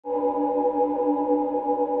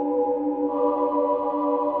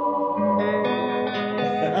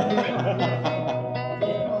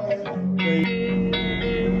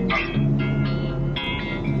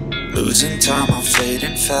Losing time, I'm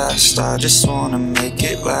fading fast. I just wanna make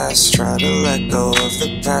it last. Try to let go of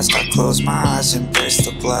the past. I close my eyes, embrace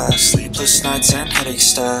the blast. Sleepless nights and headache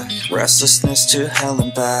stack. Restlessness to hell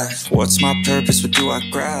and back. What's my purpose? What do I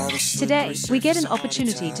grab? Today, we get an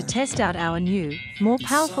opportunity to test out our new, more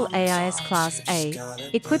powerful AIS Class A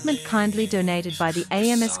equipment kindly donated by the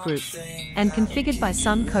AMS Group and configured by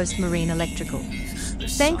Sun Coast Marine Electrical.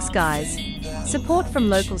 Thanks guys. Support from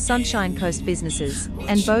local Sunshine Coast businesses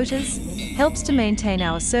and boaters helps to maintain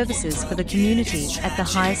our services for the community at the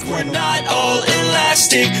highest level. We're not all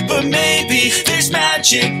elastic, but maybe there's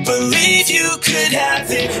magic. Believe you could have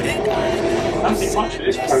it. Nothing much of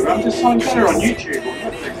this program, just sign better on YouTube or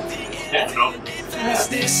Netflix. Yeah, no.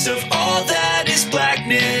 This of all that is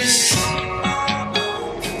blackness.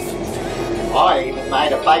 I even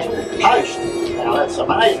made a Facebook post. Now that's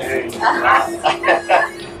amazing.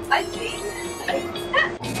 I see.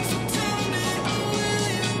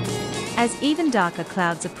 As even darker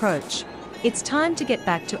clouds approach, it's time to get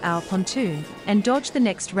back to our pontoon and dodge the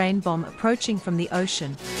next rain bomb approaching from the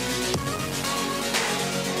ocean.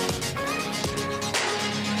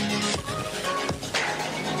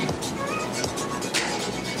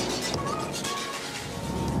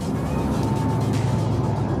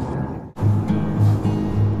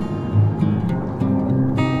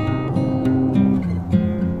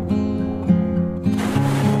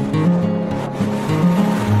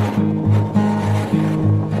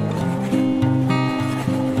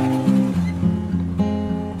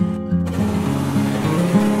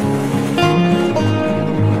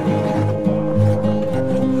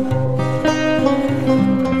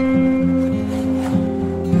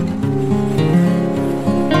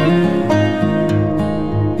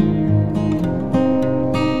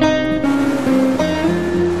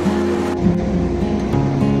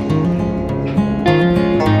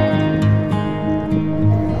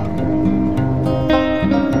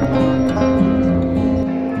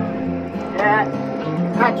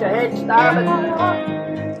 Cut your head, starboard.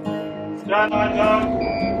 Stand line down.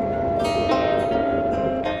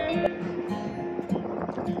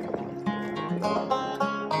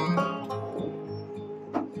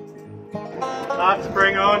 Start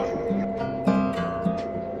spring on.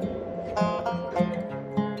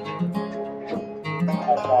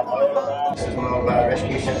 This is one of our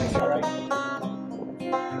rescue centres.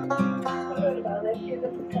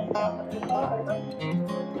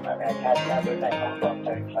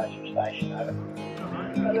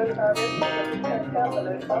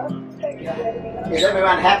 Is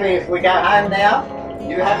everyone happy if we go home now?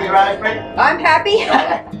 You happy, Rosemary? I'm happy.